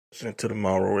Listen to the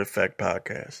Morrow Effect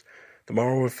Podcast. The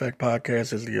Morrow Effect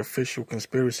Podcast is the official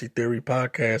conspiracy theory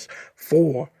podcast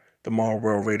for the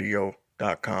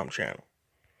MorrowRadio.com channel.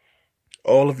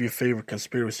 All of your favorite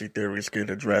conspiracy theories get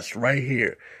addressed right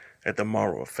here at the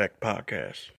Morrow Effect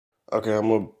Podcast. Okay, I'm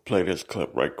going to play this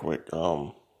clip right quick.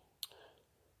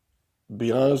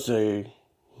 Beyonce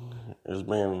has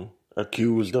been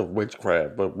accused of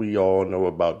witchcraft, but we all know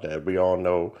about that. We all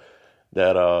know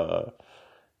that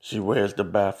she wears the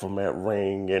Baphomet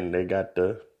ring, and they got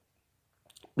the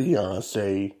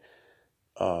Beyonce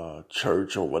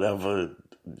church or whatever,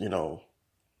 the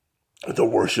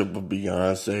worship of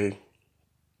Beyonce.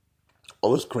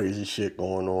 All this crazy shit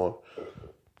going on.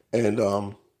 And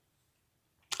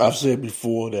I've said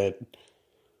before that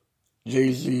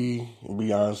Jay-Z and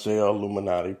Beyonce are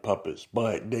Illuminati puppets,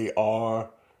 but they are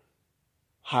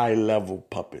high-level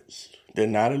puppets. They're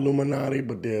not Illuminati,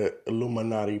 but they're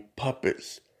Illuminati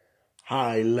puppets.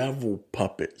 High-level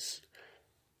puppets,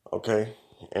 okay?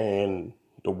 And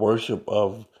the worship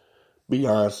of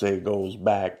Beyonce goes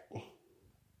back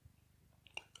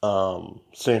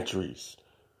centuries.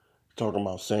 Talking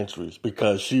about centuries,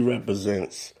 because she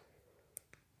represents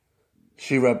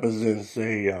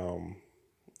a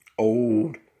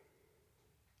old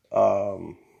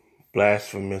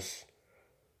blasphemous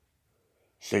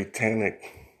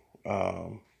satanic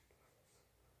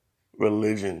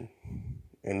religion.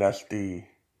 And that's the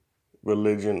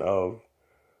religion of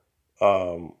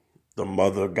the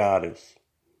mother goddess,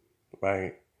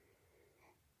 right?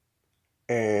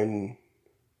 And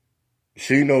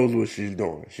she knows what she's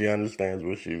doing. She understands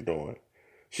what she's doing.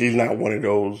 She's not one of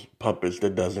those puppets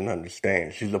that doesn't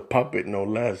understand. She's a puppet, no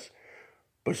less,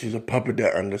 but she's a puppet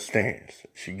that understands.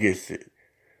 She gets it.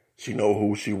 She knows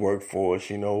who she worked for.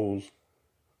 She knows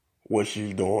what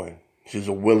she's doing. She's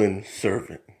a willing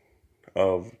servant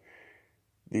of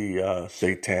the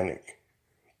satanic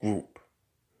group.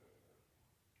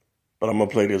 But I'm going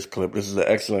to play this clip. This is an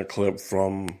excellent clip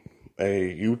from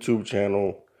a YouTube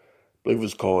channel. I believe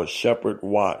it's called Shepherd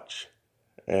Watch.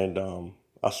 And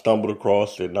I stumbled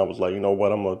across it, and I was like, you know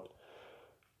what, I'm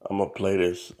gonna play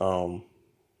this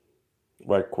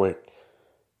right quick.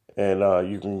 And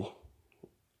you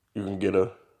can get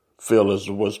a feel as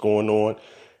to what's going on.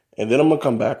 And then I'm going to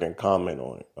come back and comment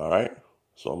on it, all right?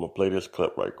 So I'm going to play this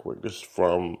clip right quick. This is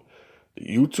from the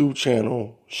YouTube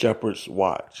channel Shepherd's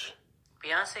Watch.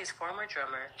 Beyonce's former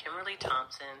drummer, Kimberly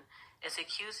Thompson, is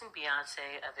accusing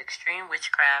Beyonce of extreme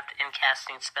witchcraft and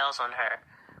casting spells on her.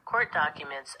 Court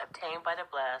documents obtained by the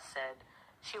Blast said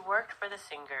she worked for the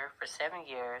singer for 7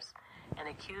 years and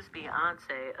accused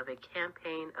Beyonce of a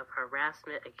campaign of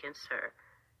harassment against her.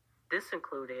 This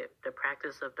included the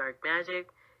practice of dark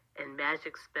magic and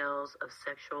magic spells of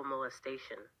sexual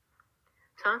molestation.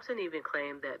 Thompson even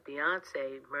claimed that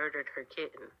Beyonce murdered her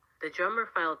kitten. The drummer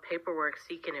filed paperwork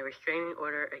seeking a restraining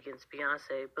order against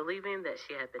Beyonce, believing that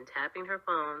she had been tapping her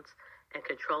phones and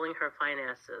controlling her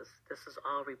finances. This is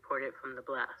all reported from the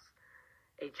Blast.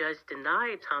 A judge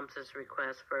denied Thompson's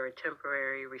request for a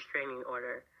temporary restraining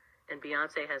order, and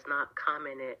Beyonce has not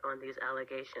commented on these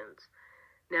allegations.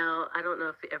 Now, I don't know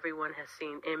if everyone has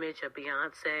seen image of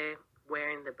Beyonce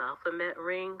wearing the Baphomet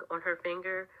ring on her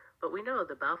finger, but we know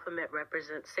the Baphomet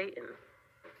represents Satan.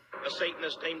 A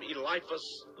Satanist named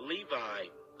Eliphas Levi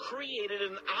created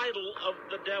an idol of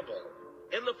the devil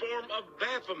in the form of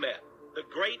Baphomet, the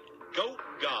great goat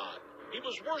god. He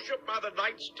was worshipped by the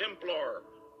Knights Templar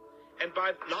and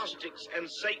by Gnostics and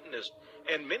Satanists,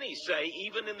 and many say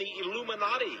even in the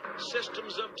Illuminati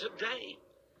systems of today.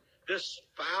 This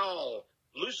foul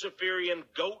Luciferian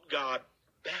goat god,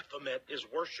 Baphomet, is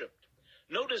worshipped.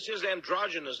 Notice his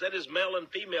androgynous, that is male and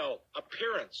female,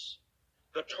 appearance.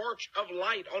 The torch of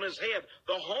light on his head,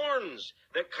 the horns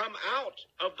that come out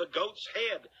of the goat's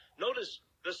head. Notice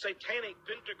the satanic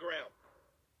pentagram.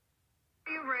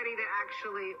 Are you ready to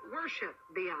actually worship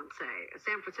Beyonce?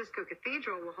 San Francisco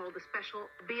Cathedral will hold a special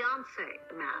Beyonce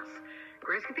Mass.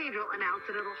 Grace Cathedral announced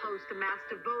that it'll host a Mass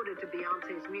devoted to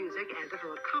Beyonce's music and to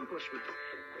her accomplishments.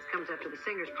 This comes after the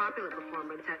singer's popular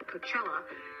performance at Coachella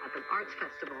at the Arts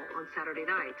Festival on Saturday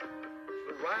night.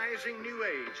 The rising New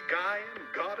Age, Gaian,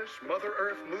 Goddess, Mother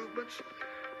Earth movements,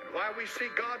 and why we see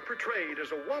God portrayed as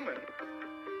a woman.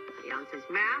 Beyonce's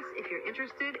Mass, if you're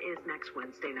interested, is next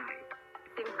Wednesday night.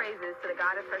 Sing praises to the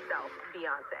goddess herself,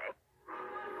 Beyonce.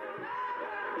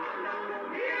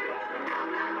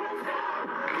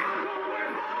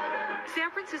 San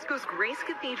Francisco's Grace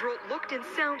Cathedral looked and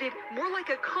sounded more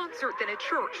like a concert than a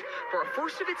church for a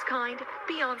first-of-its-kind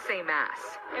Beyonce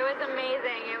Mass. It was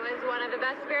amazing. It was one of the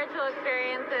best spiritual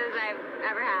experiences I've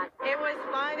ever had. It was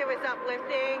fun. It was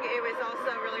uplifting. It was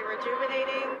also really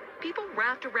rejuvenating. People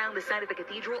wrapped around the side of the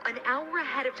cathedral an hour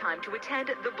ahead of time to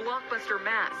attend the blockbuster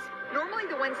Mass. Normally,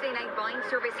 the Wednesday night Vine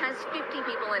service has 50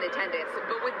 people in attendance,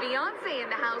 but with Beyonce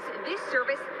in the house, this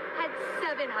service had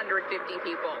 750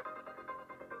 people.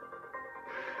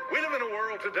 We live in a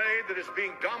world today that is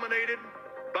being dominated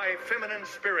by a feminine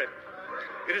spirit.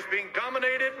 It is being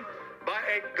dominated by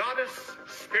a goddess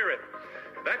spirit.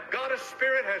 That goddess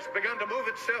spirit has begun to move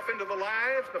itself into the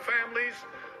lives, the families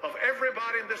of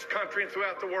everybody in this country and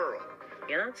throughout the world.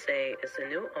 Beyonce is the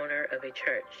new owner of a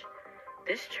church.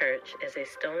 This church is a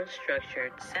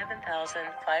stone-structured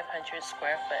 7,500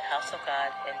 square foot house of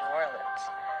God in New Orleans.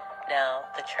 Now,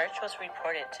 the church was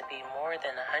reported to be more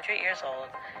than 100 years old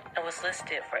and was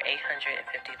listed for $850,000.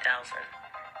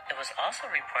 It was also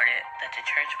reported that the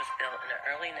church was built in the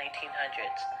early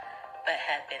 1900s, but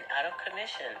had been out of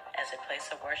commission as a place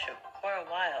of worship for a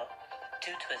while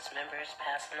due to its members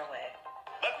passing away.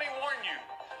 Let me warn you,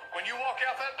 when you walk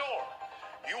out that door,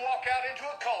 you walk out into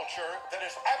a culture that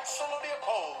is absolutely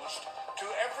opposed to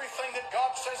everything that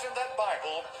God says in that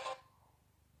Bible.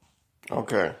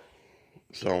 Okay,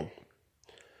 so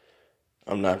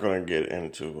I'm not going to get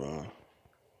into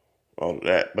all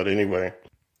that, but anyway,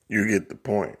 you get the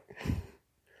point.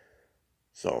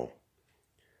 So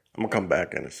I'm going to come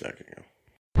back in a second.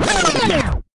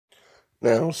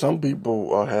 Now, some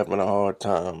people are having a hard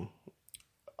time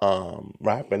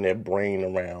wrapping their brain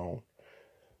around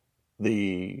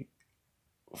the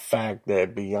fact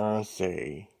that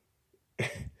Beyonce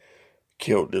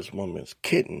killed this woman's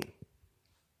kitten.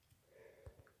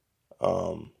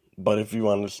 But if you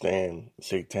understand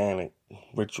satanic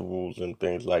rituals and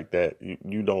things like that,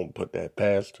 you don't put that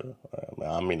past her.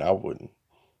 I mean, I wouldn't.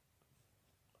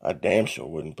 I damn sure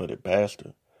wouldn't put it past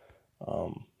her.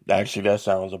 Actually, that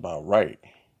sounds about right.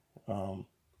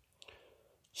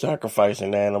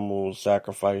 Sacrificing animals,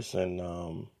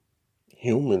 sacrificing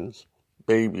humans,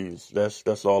 babies,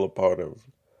 that's all a part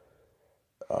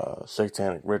of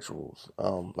satanic rituals.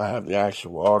 I have the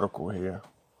actual article here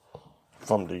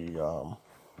from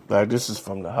this is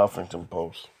from the Huffington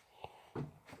Post.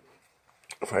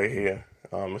 Right here.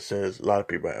 It says, a lot of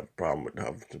people have a problem with the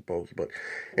Huffington Post, but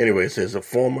anyway, it says a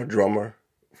former drummer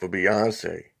for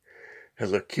Beyonce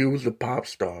has accused the pop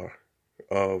star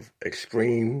of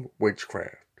extreme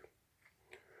witchcraft.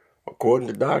 According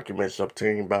to documents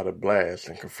obtained by The Blast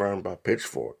and confirmed by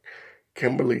Pitchfork,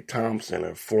 Kimberly Thompson,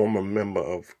 a former member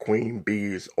of Queen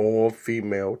Bee's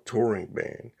all-female touring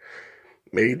band,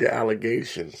 made the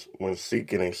allegations when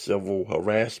seeking a civil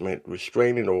harassment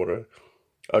restraining order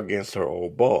against her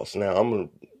old boss. Now, I'm going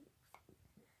to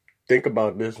think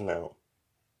about this now.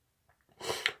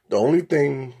 The only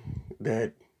thing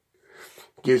that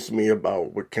gets me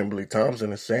about what Kimberly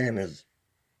Thompson is saying is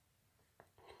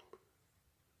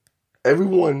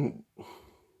everyone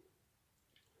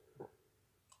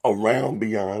around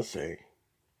Beyonce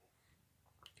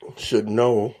should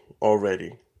know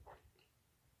already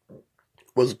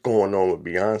what's going on with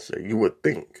Beyonce. You would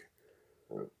think,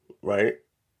 right?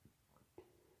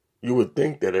 You would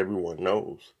think that everyone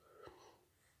knows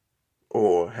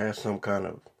or has some kind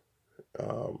of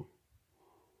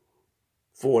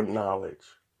foreknowledge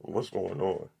of what's going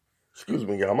on. Excuse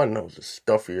me, y'all. My nose is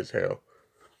stuffy as hell.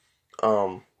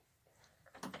 But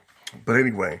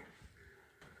anyway,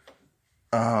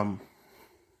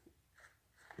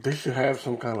 they should have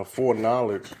some kind of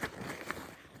foreknowledge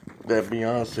that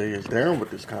Beyonce is down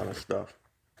with this kind of stuff.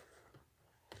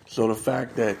 So the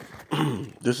fact that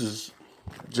this is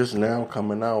just now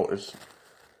coming out is,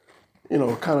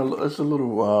 it's a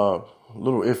little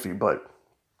iffy. But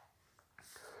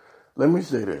let me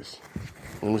say this.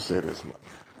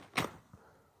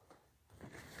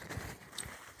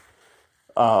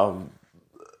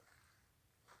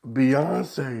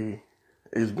 Beyonce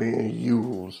is being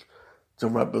used to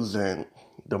represent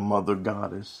the mother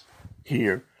goddess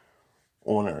here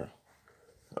on earth.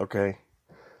 Okay?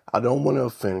 I don't want to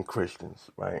offend Christians,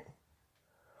 right?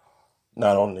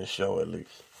 Not on this show, at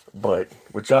least. But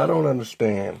what y'all don't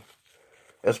understand,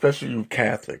 especially you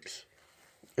Catholics,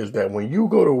 is that when you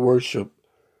go to worship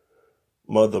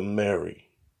Mother Mary,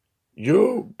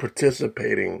 you're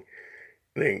participating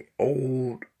in an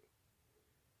old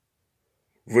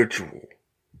ritual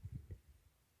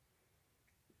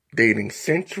dating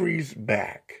centuries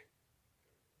back.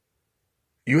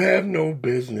 You have no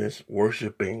business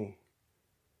worshiping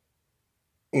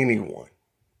anyone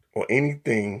or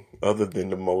anything other than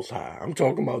the Most High. I'm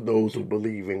talking about those who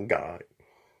believe in God.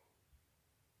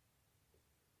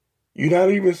 You're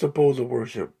not even supposed to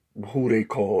worship who they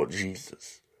call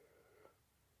Jesus.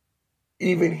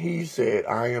 Even he said,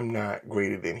 I am not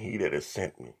greater than he that has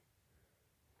sent me.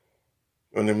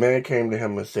 When the man came to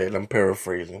him and said, I'm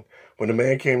paraphrasing, when the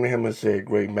man came to him and said,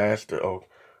 great master, or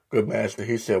good master,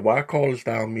 he said, why callest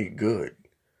thou me good?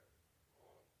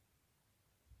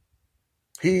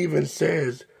 He even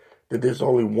says that there's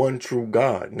only one true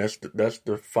God, and that's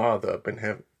the Father up in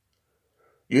heaven.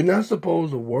 You're not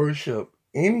supposed to worship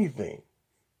anything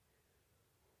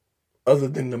other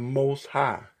than the Most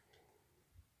High.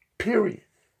 Period.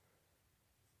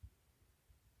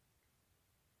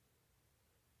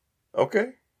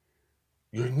 Okay?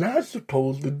 You're not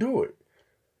supposed to do it.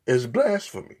 It's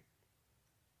blasphemy.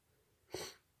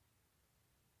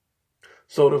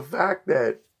 So the fact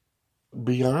that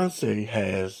Beyonce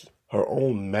has her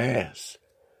own mass,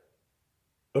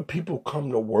 but people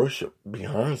come to worship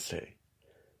Beyonce,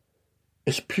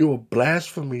 it's pure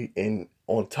blasphemy, and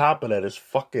on top of that, it's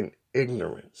fucking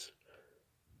ignorance.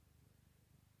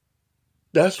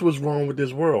 That's what's wrong with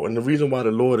this world. And the reason why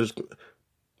the Lord is,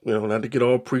 not to get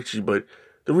all preachy, but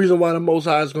the reason why the Most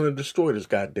High is going to destroy this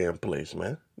goddamn place,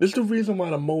 man. This is the reason why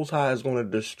the Most High is going to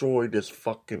destroy this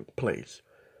fucking place.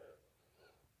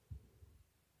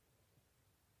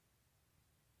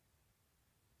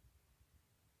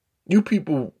 You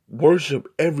people worship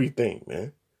everything,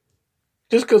 man.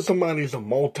 Just because somebody's a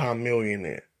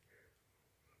multi-millionaire.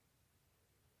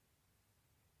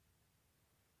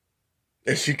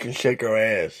 And she can shake her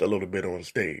ass a little bit on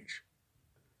stage.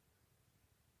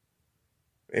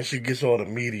 And she gets all the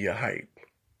media hype.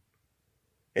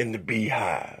 And the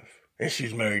beehive. And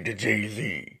she's married to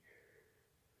Jay-Z.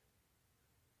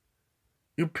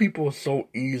 You people are so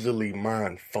easily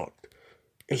mind-fucked.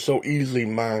 And so easily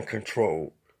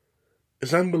mind-controlled.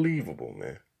 It's unbelievable,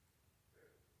 man.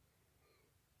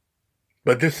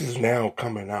 But this is now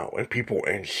coming out. And people are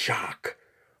in shock.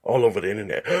 All over the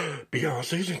internet.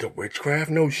 Beyonce's into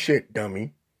witchcraft? No shit,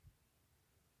 dummy.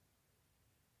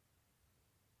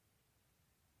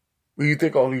 What do you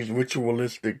think all these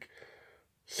ritualistic,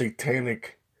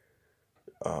 satanic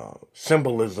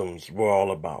symbolisms were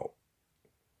all about?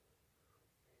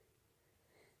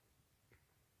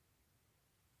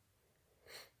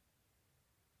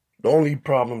 The only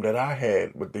problem that I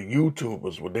had with the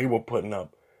YouTubers was they were putting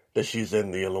up that she's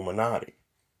in the Illuminati.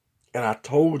 And I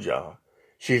told y'all,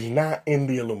 she's not in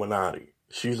the Illuminati.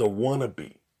 She's a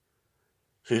wannabe.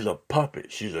 She's a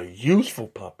puppet. She's a useful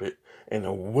puppet and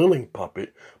a willing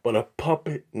puppet, but a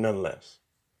puppet nonetheless.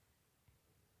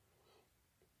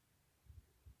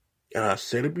 And I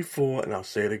said it before and I'll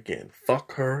say it again.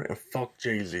 Fuck her and fuck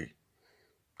Jay-Z.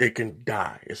 They can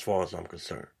die as far as I'm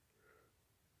concerned.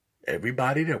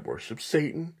 Everybody that worships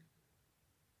Satan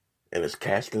and is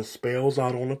casting spells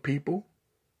out on the people,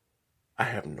 I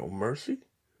have no mercy,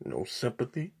 no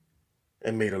sympathy,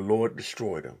 and may the Lord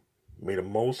destroy them. May the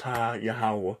Most High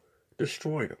Yahweh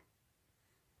destroy them.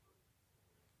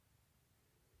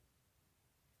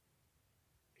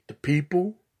 The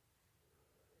people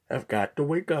have got to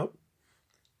wake up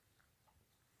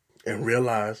and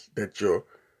realize that your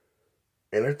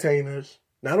entertainers,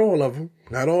 not all of them,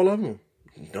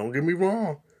 don't get me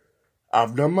wrong.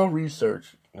 I've done my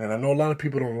research, and I know a lot of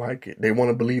people don't like it. They want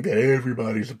to believe that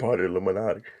everybody's a part of the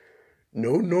Illuminati.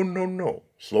 No.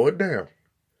 Slow it down.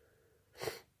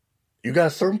 You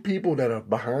got some people that are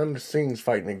behind the scenes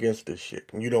fighting against this shit,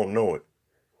 and you don't know it.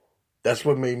 That's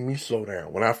what made me slow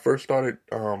down. When I first started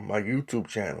my YouTube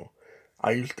channel,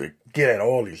 I used to get at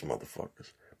all these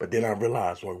motherfuckers. But then I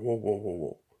realized, like,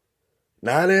 whoa.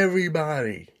 Not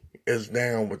everybody is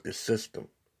down with this system.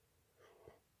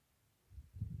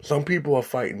 Some people are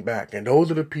fighting back, and those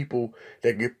are the people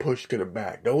that get pushed to the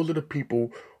back. Those are the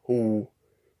people who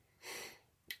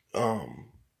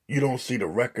you don't see the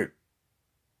record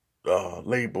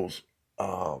labels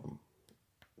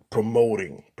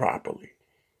promoting properly.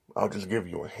 I'll just give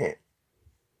you a hint.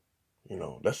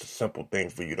 That's a simple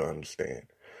thing for you to understand.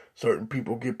 Certain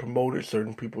people get promoted,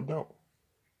 certain people don't.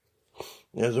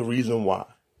 There's a reason why.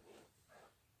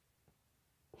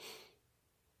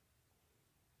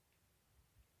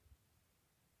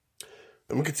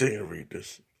 Let me continue to read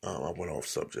this. I went off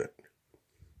subject.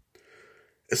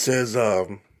 It says,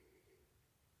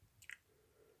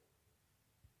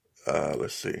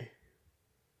 let's see.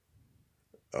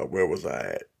 Where was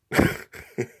I at?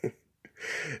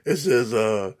 It says,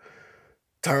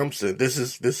 Thompson, this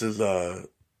is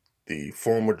the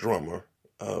former drummer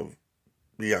of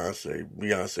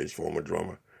Beyonce's former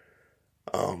drummer.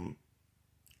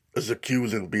 is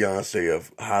accusing Beyonce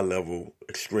of high-level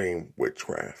extreme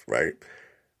witchcraft, right?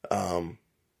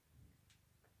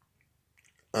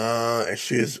 And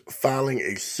she is filing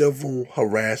a civil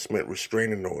harassment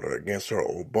restraining order against her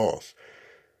old boss.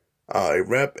 A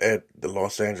rep at the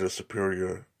Los Angeles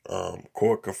Superior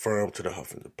Court confirmed to the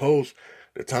Huffington Post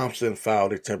that Thompson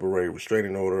filed a temporary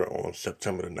restraining order on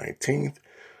September the 19th,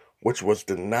 which was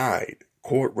denied.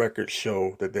 Court records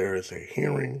show that there is a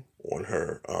hearing on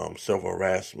her civil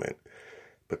harassment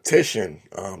petition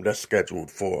that's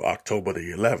scheduled for October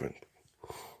the 11th.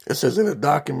 It says in the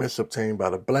documents obtained by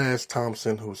the blast,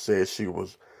 Thompson, who said she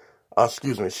worked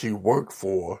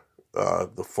for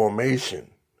the formation,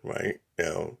 right?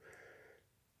 Now,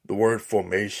 the word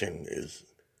formation is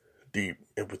deep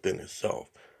within itself,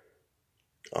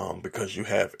 because you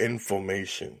have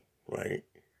information, right?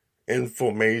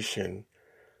 Information.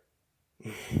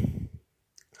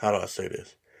 How do I say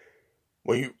this?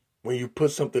 When you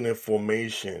put something in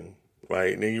formation,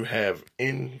 right, and then you have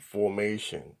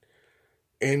information.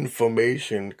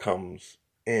 Information comes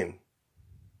in,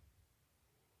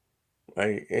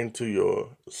 right, into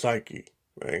your psyche,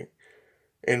 right?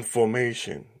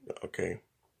 Information, okay.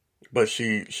 But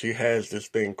she has this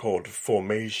thing called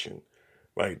formation,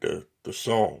 right? The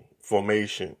song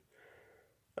Formation,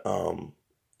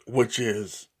 which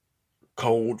is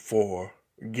code for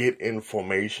get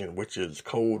information, which is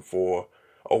code for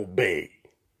obey.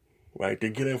 Right, to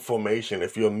get information,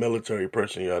 if you're a military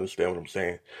person, you understand what I'm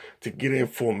saying. To get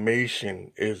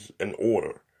information is an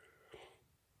order.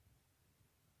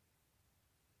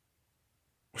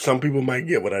 Some people might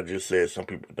get what I just said, some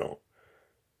people don't.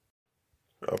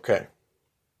 Okay.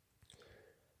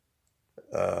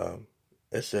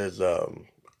 It says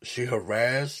she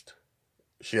alleges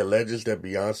that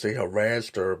Beyonce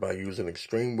harassed her by using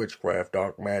extreme witchcraft,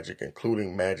 dark magic,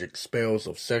 including magic spells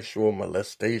of sexual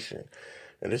molestation.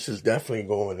 And this is definitely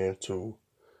going into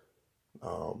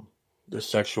the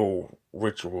sexual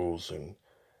rituals and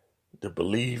the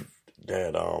belief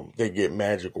that they get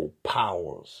magical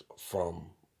powers from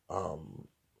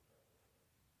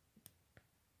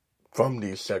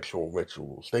these sexual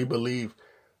rituals. They believe,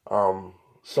 some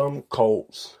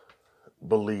cults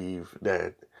believe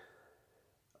that,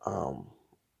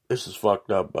 this is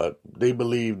fucked up, but they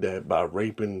believe that by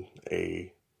raping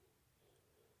a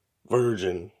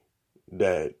virgin,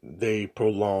 that they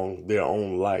prolong their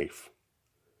own life.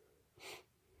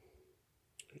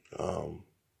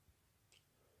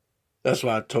 That's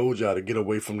why I told y'all to get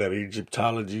away from that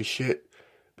Egyptology shit,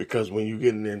 because when you're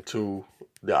getting into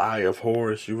the Eye of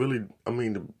Horus, you really,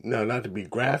 now not to be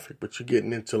graphic, but you're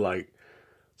getting into like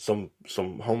some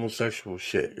homosexual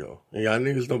shit, yo. And y'all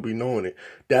niggas don't be knowing it.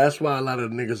 That's why a lot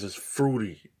of niggas is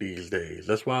fruity these days.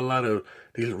 That's why a lot of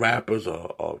these rappers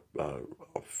are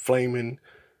flaming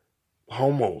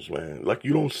homos, man. Like,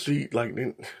 you don't see, like,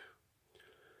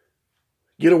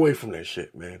 get away from that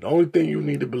shit, man. The only thing you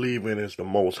need to believe in is the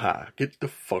Most High. Get the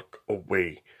fuck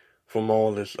away from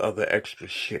all this other extra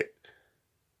shit.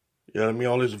 You know what I mean?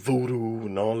 All this voodoo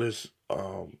and all this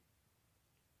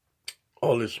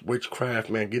witchcraft,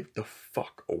 man. Get the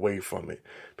fuck away from it,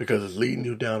 because it's leading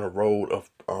you down a road of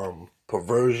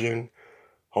perversion,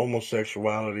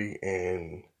 homosexuality,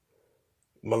 and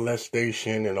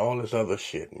molestation, and all this other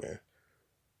shit, man.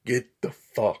 Get the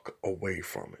fuck away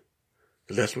from it.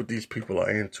 Because that's what these people are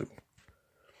into.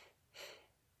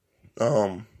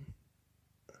 But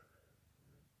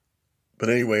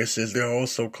anyway, it says there are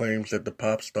also claims that the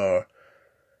pop star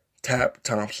tapped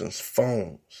Thompson's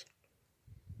phones.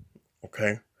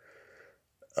 Okay?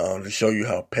 To show you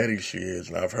how petty she is.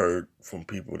 And I've heard from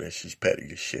people that she's petty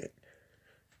as shit.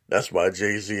 That's why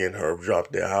Jay-Z and her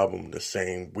dropped their album the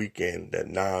same weekend that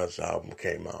Nas' album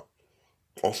came out.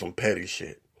 On some petty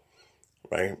shit.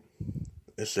 Right?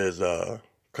 It says,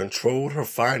 controlled her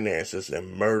finances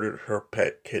and murdered her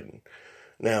pet kitten.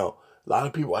 Now, a lot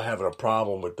of people are having a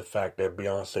problem with the fact that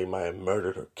Beyonce might have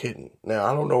murdered her kitten. Now,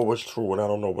 I don't know what's true and I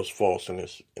don't know what's false in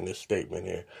this statement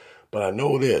here. But I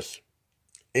know this.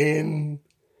 In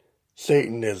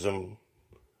Satanism,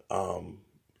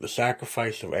 the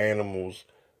sacrifice of animals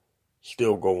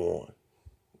still go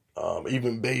on.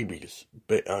 Even babies,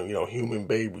 human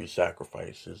baby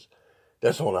sacrifices,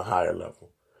 that's on a higher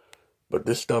level. But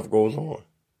this stuff goes on.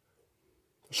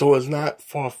 So it's not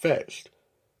far-fetched.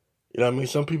 You know what I mean?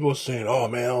 Some people are saying, oh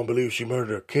man, I don't believe she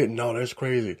murdered a kitten. No, that's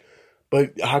crazy.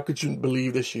 But how could you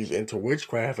believe that she's into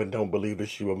witchcraft and don't believe that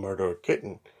she would murder a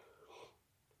kitten?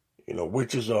 You know,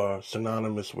 witches are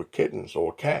synonymous with kittens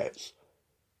or cats.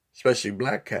 Especially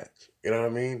black cats. You know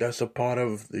what I mean? That's a part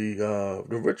of the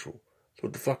ritual. So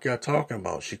what the fuck y'all talking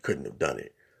about? She couldn't have done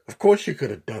it. Of course she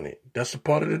could have done it. That's a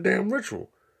part of the damn ritual.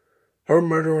 Her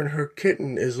murdering her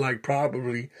kitten is like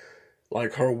probably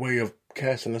like her way of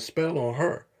casting a spell on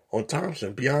her, on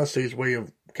Thompson. Beyonce's way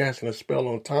of casting a spell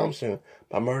on Thompson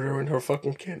by murdering her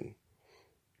fucking kitten.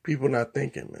 People not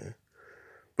thinking, man.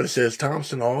 But it says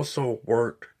Thompson also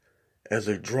worked as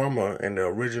a drummer in the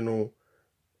original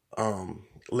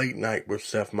Late Night with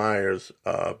Seth Meyers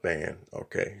band.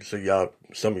 Okay, so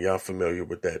some of y'all familiar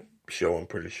with that show, I'm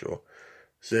pretty sure.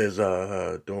 It says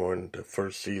during the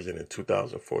first season in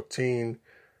 2014,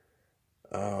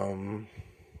 it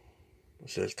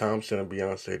says Thompson and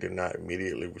Beyonce did not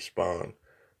immediately respond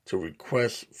to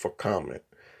requests for comment.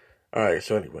 All right,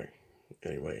 so anyway.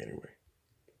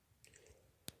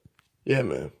 Yeah,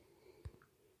 man.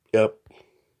 Yep.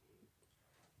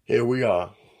 Here we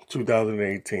are,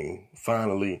 2018.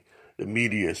 Finally, the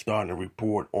media is starting to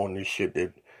report on this shit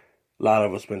that a lot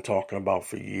of us been talking about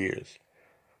for years.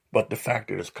 But the fact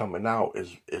that it's coming out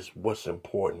is what's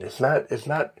important. It's not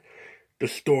the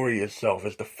story itself.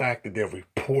 It's the fact that they're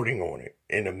reporting on it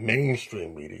in the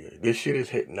mainstream media. This shit is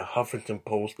hitting the Huffington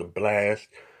Post, the Blast,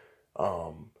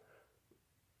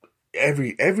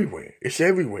 everywhere. It's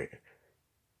everywhere.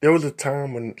 There was a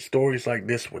time when stories like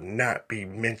this would not be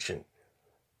mentioned.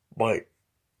 But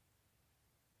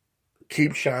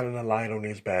keep shining a light on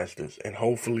these bastards, and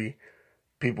hopefully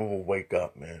people will wake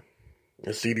up, man,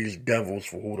 and see these devils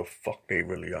for who the fuck they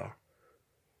really are.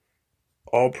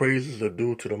 All praises are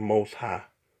due to the Most High.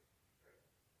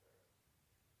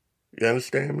 You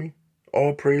understand me?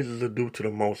 All praises are due to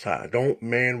the Most High. Don't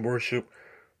man worship.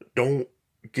 Don't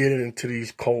get into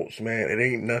these cults, man. It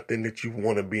ain't nothing that you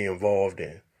want to be involved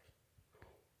in.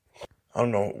 I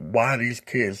don't know why these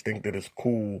kids think that it's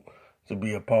cool to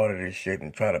be a part of this shit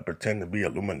and try to pretend to be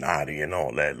Illuminati and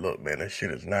all that. Look, man, that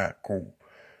shit is not cool.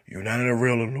 You're not a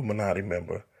real Illuminati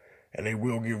member, and they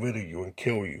will get rid of you and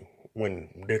kill you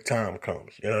when their time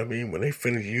comes. You know what I mean? When they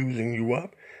finish using you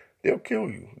up, they'll kill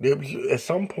you. At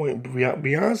some point,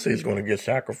 Beyonce is going to get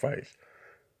sacrificed.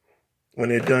 When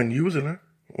they're done using her,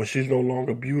 when she's no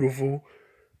longer beautiful,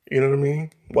 you know what I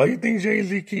mean? Why do you think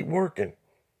Jay-Z keep working?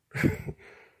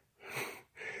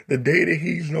 The day that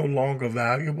he's no longer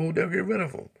valuable, they'll get rid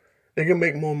of him. They can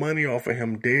make more money off of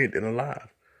him dead than alive.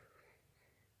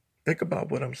 Think about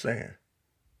what I'm saying.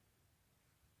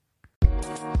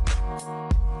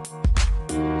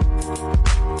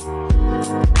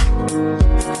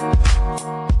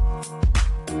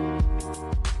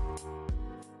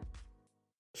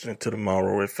 Listen to the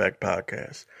Morrow Effect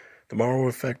Podcast. The Morrow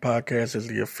Effect Podcast is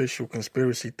the official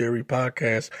conspiracy theory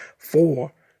podcast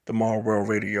for the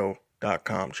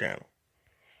MorrowRadio.com channel.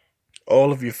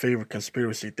 All of your favorite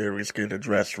conspiracy theories get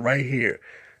addressed right here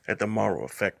at the Morrow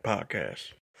Effect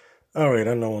Podcast. All right,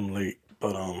 I know I'm late,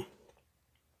 but I'm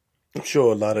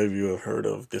sure a lot of you have heard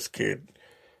of this kid,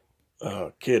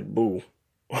 Kid Boo,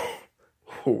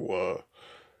 who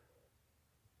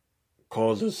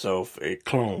calls himself a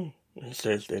clone. He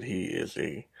says that he is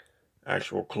a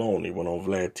actual clone. He went on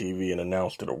Vlad TV and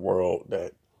announced to the world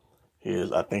that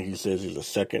I think he says he's a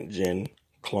second gen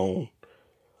clone.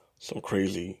 Some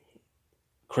crazy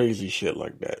shit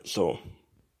like that. So,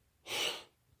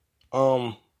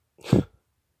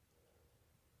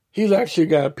 he's actually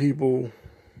got people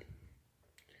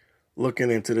looking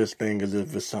into this thing as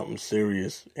if it's something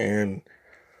serious, and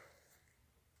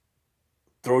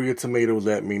throw your tomatoes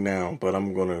at me now, but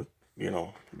I'm gonna,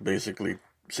 basically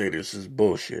say this is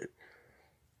bullshit.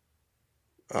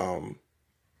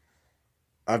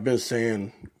 I've been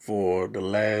saying for the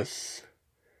last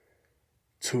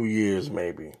 2 years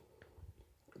maybe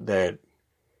that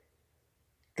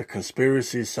the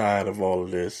conspiracy side of all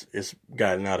of this is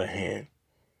gotten out of hand.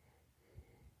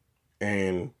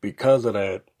 And because of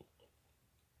that,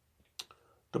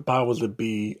 the powers that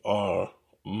be are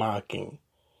mocking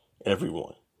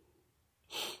everyone.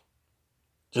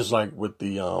 Just like with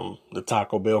the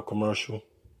Taco Bell commercial,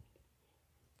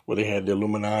 where they had the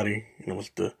Illuminati, and it was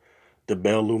the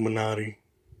Bell Illuminati.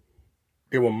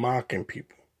 They were mocking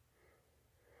people.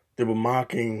 They were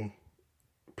mocking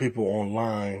people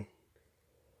online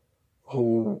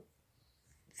who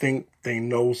think they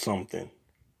know something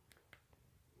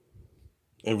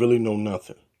and really know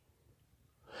nothing.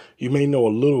 You may know a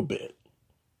little bit,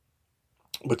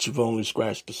 but you've only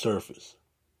scratched the surface.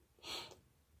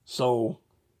 So,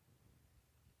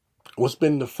 what's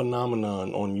been the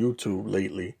phenomenon on YouTube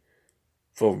lately,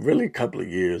 for really a couple of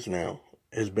years now,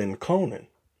 has been cloning.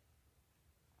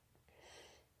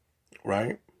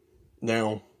 Right?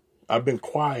 Now, I've been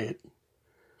quiet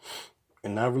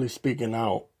and not really speaking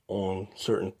out on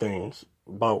certain things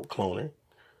about cloning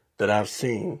that I've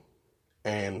seen.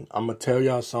 And I'm going to tell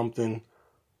y'all something.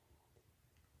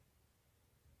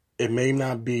 it may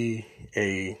not be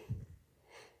a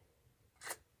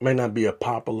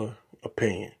popular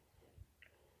opinion,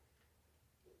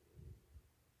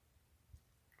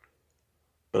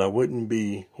 but I wouldn't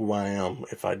be who I am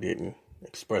if I didn't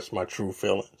express my true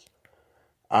feelings.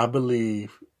 I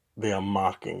believe they are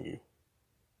mocking you.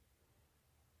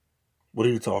 What do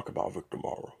you talk about, Victor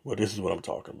Morrow? Well, this is what I'm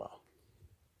talking about.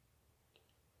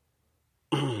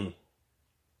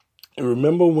 And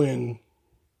remember when,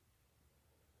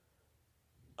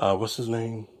 what's his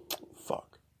name?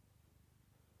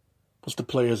 What's the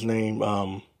player's name?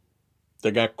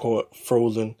 That got caught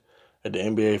frozen at the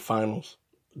NBA Finals?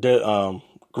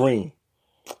 Green.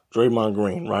 Draymond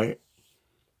Green, right?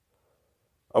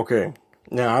 Okay.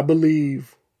 Now, I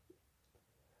believe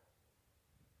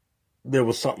there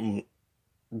was something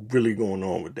really going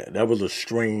on with that. That was a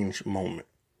strange moment.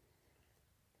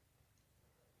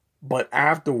 But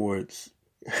afterwards,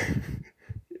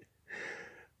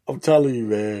 I'm telling you,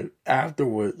 man,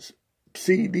 afterwards,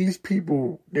 see, these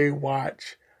people, they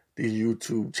watch these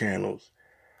YouTube channels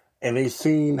and they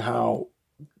saw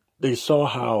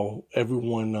how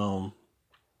everyone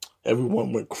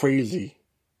went crazy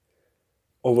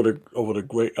over the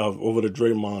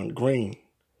Draymond Green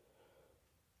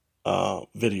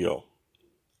video.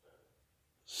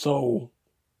 So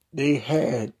they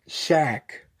had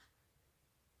Shaq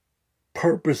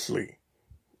purposely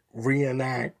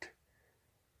reenact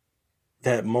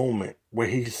that moment where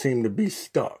he seemed to be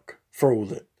stuck,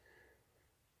 frozen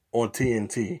on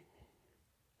TNT.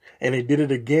 And they did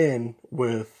it again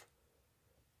with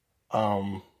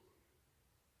Jalen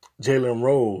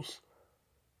Rose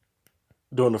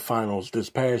during the finals this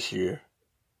past year.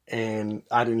 And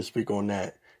I didn't speak on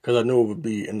that because I knew it would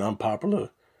be an unpopular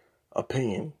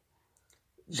opinion.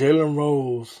 Jalen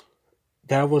Rose,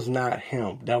 that was not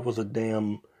him. That was a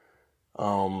damn,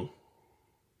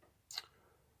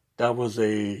 that was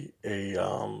a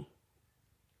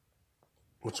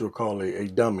what you would call a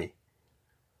dummy.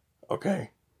 Okay?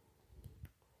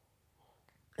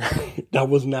 That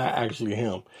was not actually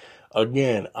him.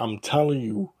 Again, I'm telling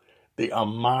you, they are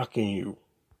mocking you.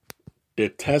 They're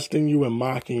testing you and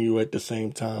mocking you at the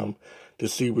same time to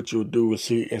see what you'll do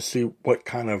and see what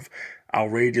kind of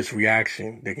outrageous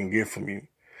reaction they can get from you.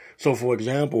 So, for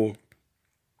example,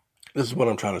 this is what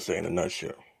I'm trying to say in a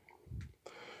nutshell.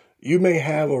 You may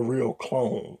have a real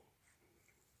clone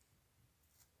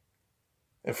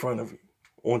in front of you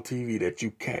on TV that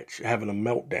you catch having a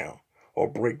meltdown or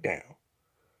breakdown,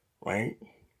 right?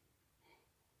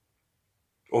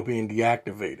 Or being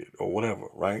deactivated or whatever,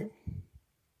 right?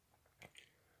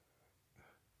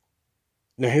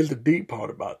 Now, here's the deep part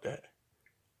about that.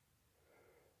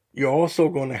 You're also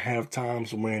going to have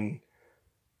times when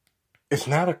it's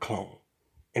not a clone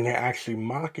and they're actually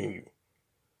mocking you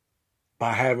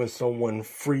by having someone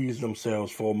freeze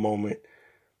themselves for a moment,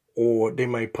 or they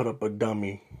might put up a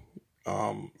dummy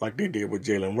like they did with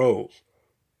Jalen Rose.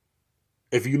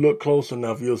 If you look close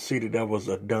enough, you'll see that was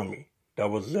a dummy. That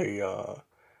wasn't a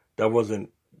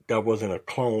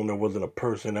clone. That wasn't a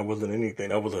person. That wasn't anything.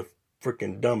 That was a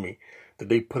freaking dummy that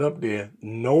they put up there,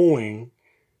 knowing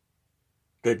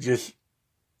that just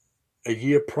a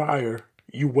year prior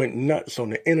you went nuts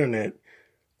on the internet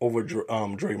over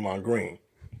Draymond Green.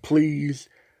 Please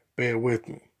bear with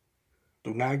me.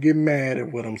 Do not get mad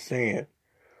at what I'm saying.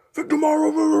 Victor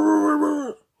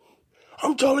Morrow,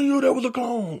 I'm telling you that was a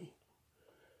clone.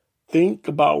 Think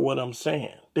about what I'm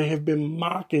saying. They have been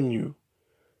mocking you.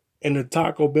 And the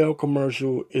Taco Bell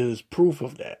commercial is proof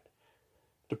of that.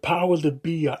 The powers that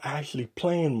be are actually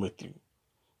playing with you.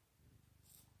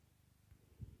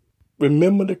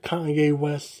 Remember the Kanye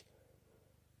West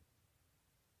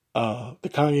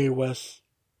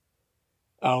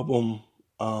album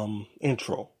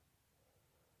intro.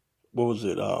 What was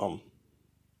it?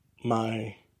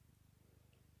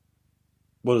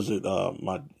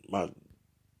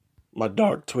 My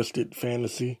dark twisted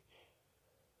fantasy.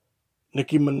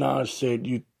 Nicki Minaj said,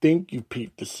 "You think you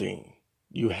peeped the scene.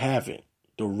 You haven't.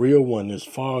 The real one is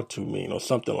far too mean," or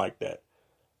something like that.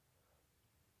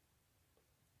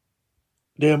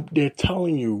 They're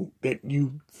telling you that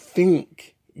you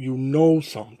think you know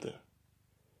something,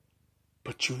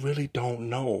 but you really don't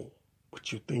know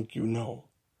what you think you know,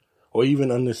 or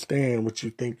even understand what you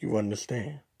think you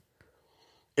understand.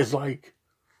 It's like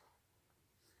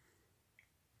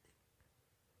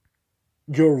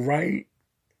you're right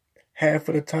half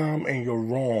of the time and you're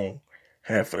wrong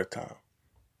half of the time.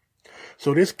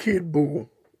 So this Kid Boo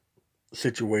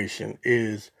situation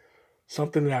is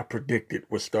something that I predicted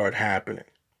would start happening.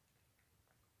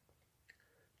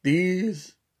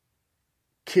 These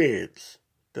kids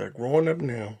that are growing up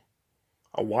now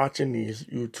are watching these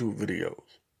YouTube videos.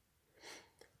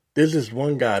 There's this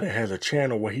one guy that has a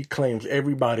channel where he claims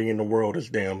everybody in the world is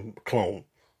damn clone.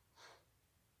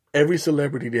 Every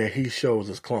celebrity that he shows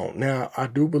is clone. Now, I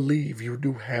do believe you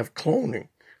do have cloning.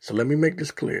 So let me make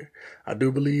this clear. I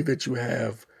do believe that you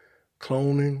have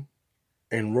cloning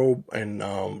and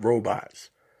robots.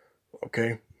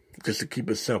 Okay? Just to keep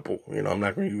it simple. You know, I'm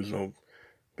not going to use no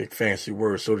big fancy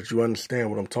words so that you understand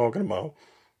what I'm talking about.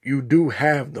 You do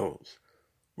have those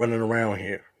running around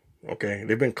here. Okay?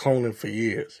 They've been cloning for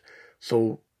years.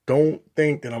 So don't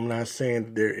think that I'm not saying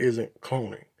that there isn't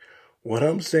cloning. What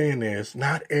I'm saying is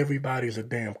not everybody's a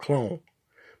damn clone.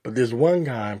 But this one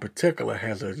guy in particular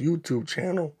has a YouTube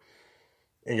channel,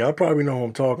 and y'all probably know who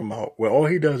I'm talking about, where all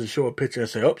he does is show a picture and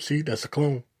say, oh, see, that's a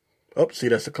clone. Oh, see,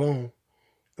 that's a clone.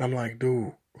 And I'm like,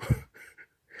 dude,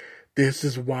 this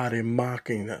is why they're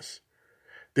mocking us.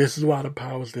 This is why the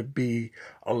powers that be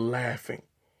are laughing.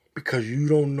 Because you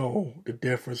don't know the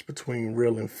difference between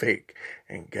real and fake.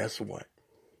 And guess what?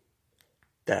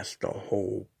 That's the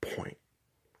whole point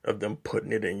of them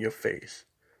putting it in your face.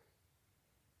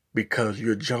 Because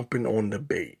you're jumping on the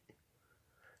bait.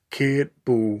 Kid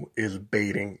Buu is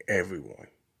baiting everyone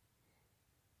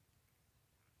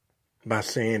by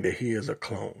saying that he is a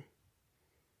clone.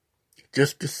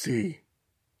 Just to see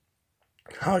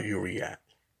how you react.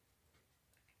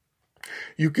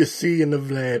 You can see in the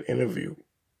Vlad interview,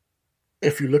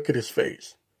 if you look at his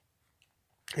face,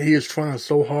 he is trying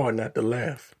so hard not to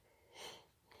laugh.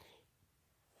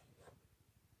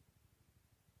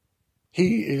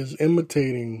 He is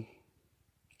imitating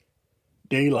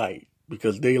Daylight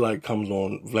because Daylight comes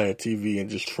on Vlad TV and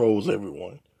just trolls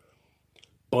everyone.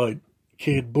 But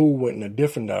Kid Buu went in a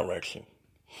different direction.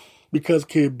 Because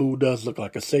Kid Buu does look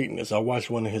like a Satanist. I watched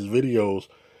one of his videos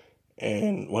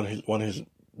and one of his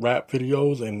rap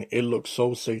videos, and it looks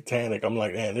so satanic. I'm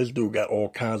like, man, this dude got all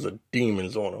kinds of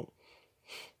demons on him.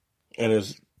 And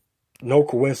it's no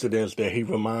coincidence that he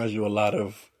reminds you a lot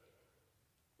of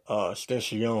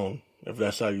Extension, if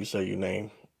that's how you say your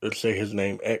name. Let's say his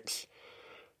name X.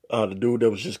 The dude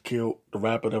that was just killed, the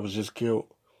rapper that was just killed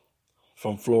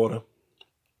from Florida.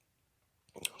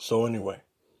 So anyway,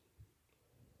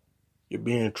 you're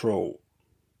being trolled.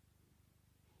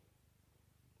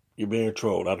 You're being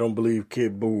trolled. I don't believe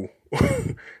Kid Buu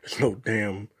is no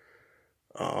damn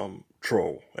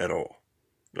troll at all.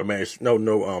 I mean, it's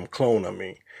no clone, I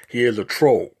mean. He is a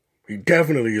troll. He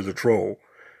definitely is a troll.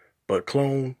 But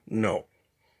clone, no.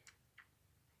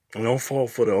 And don't fall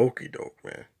for the okie doke,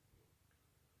 man.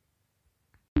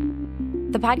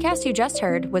 The podcast you just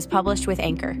heard was published with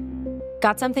Anchor.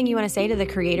 Got something you want to say to the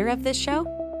creator of this show?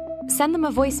 Send them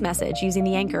a voice message using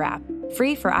the Anchor app,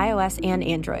 free for iOS and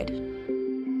Android.